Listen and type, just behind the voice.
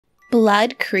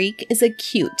Blood Creek is a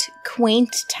cute,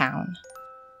 quaint town.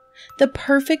 The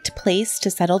perfect place to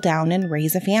settle down and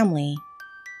raise a family.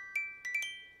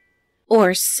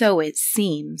 Or so it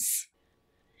seems.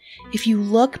 If you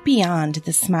look beyond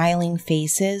the smiling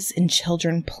faces and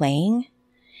children playing,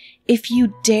 if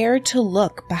you dare to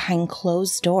look behind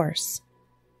closed doors,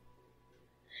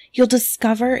 you'll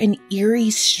discover an eerie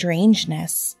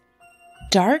strangeness,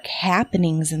 dark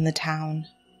happenings in the town.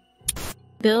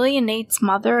 Billy and Nate's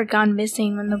mother had gone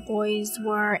missing when the boys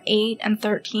were 8 and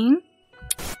 13.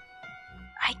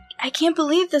 I can't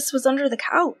believe this was under the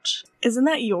couch. Isn't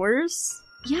that yours?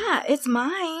 Yeah, it's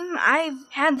mine. I've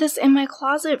had this in my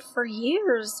closet for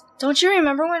years. Don't you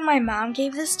remember when my mom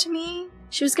gave this to me?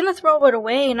 She was gonna throw it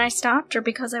away and I stopped her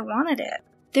because I wanted it.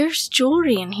 There's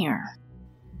jewelry in here.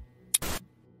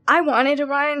 I wanted to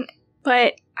run,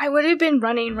 but I would have been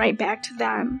running right back to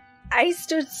them. I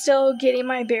stood still getting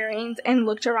my bearings and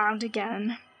looked around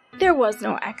again. There was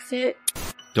no exit.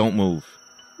 Don't move.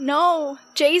 No,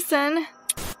 Jason.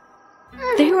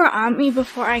 They were on me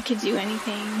before I could do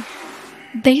anything.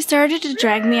 They started to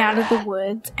drag me out of the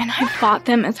woods, and I fought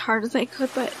them as hard as I could,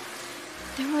 but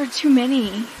there were too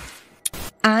many.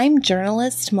 I'm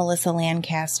journalist Melissa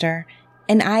Lancaster,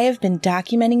 and I have been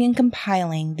documenting and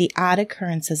compiling the odd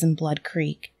occurrences in Blood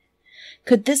Creek.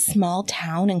 Could this small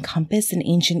town encompass an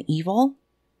ancient evil?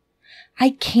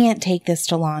 I can't take this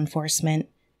to law enforcement.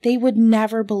 They would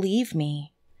never believe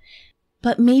me.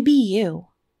 But maybe you,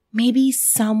 maybe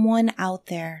someone out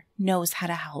there knows how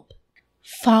to help.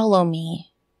 Follow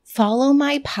me. Follow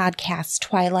my podcast,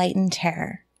 Twilight and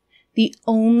Terror. The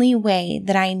only way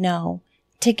that I know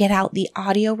to get out the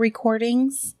audio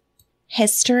recordings,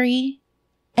 history,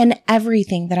 and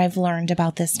everything that I've learned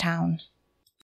about this town.